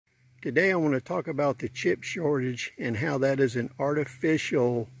Today I want to talk about the chip shortage and how that is an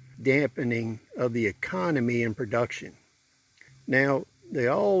artificial dampening of the economy and production. Now, they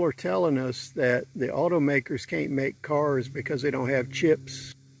all are telling us that the automakers can't make cars because they don't have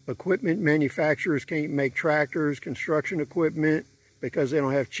chips. Equipment manufacturers can't make tractors, construction equipment because they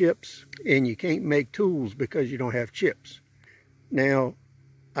don't have chips. And you can't make tools because you don't have chips. Now,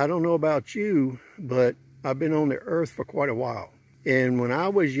 I don't know about you, but I've been on the earth for quite a while. And when I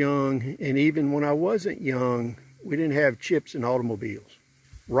was young, and even when I wasn't young, we didn't have chips in automobiles.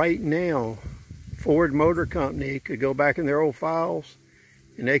 Right now, Ford Motor Company could go back in their old files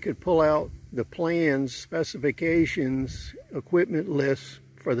and they could pull out the plans, specifications, equipment lists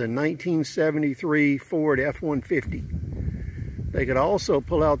for the 1973 Ford F-150. They could also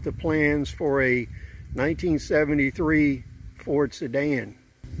pull out the plans for a 1973 Ford sedan.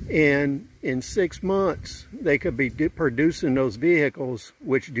 And in 6 months, they could be producing those vehicles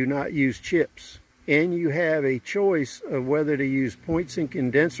which do not use chips. And you have a choice of whether to use Points-and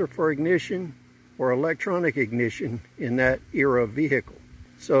condenser for ignition or electronic ignition in that era of vehicle.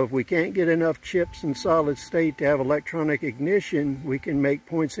 So if we can't get enough chips in solid state to have electronic ignition, we can make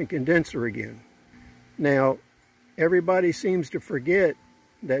Points-and condenser again. Now, everybody seems to forget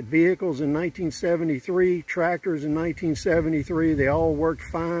that vehicles in 1973, tractors in 1973, they all worked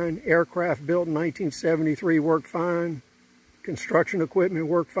fine. Aircraft built in 1973 worked fine. Construction equipment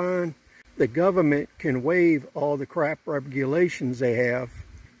worked fine. The government can waive all the crap regulations they have,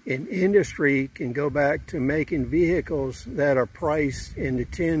 and industry can go back to making vehicles that are priced in the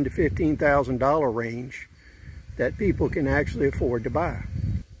 $10,000 to $15,000 range that people can actually afford to buy.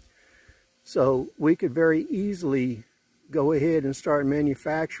 So we could very easily go ahead and start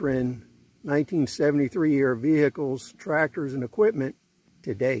manufacturing 1973 era vehicles, tractors, and equipment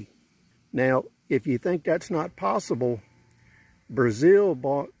today. Now, if you think that's not possible, Brazil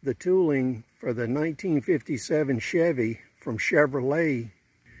bought the tooling for the 1957 Chevy from Chevrolet,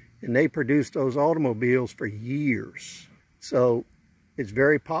 and they produced those automobiles for years. So it's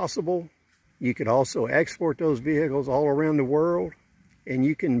very possible. You could also export those vehicles all around the world, and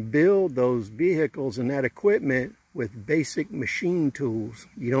you can build those vehicles and that equipment with basic machine tools.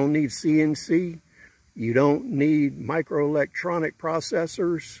 You don't need CNC. You don't need microelectronic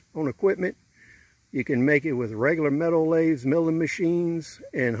processors on equipment. You can make it with regular metal lathes, milling machines,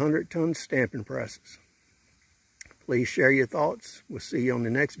 and 100-ton stamping presses. Please share your thoughts. We'll see you on the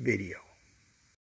next video.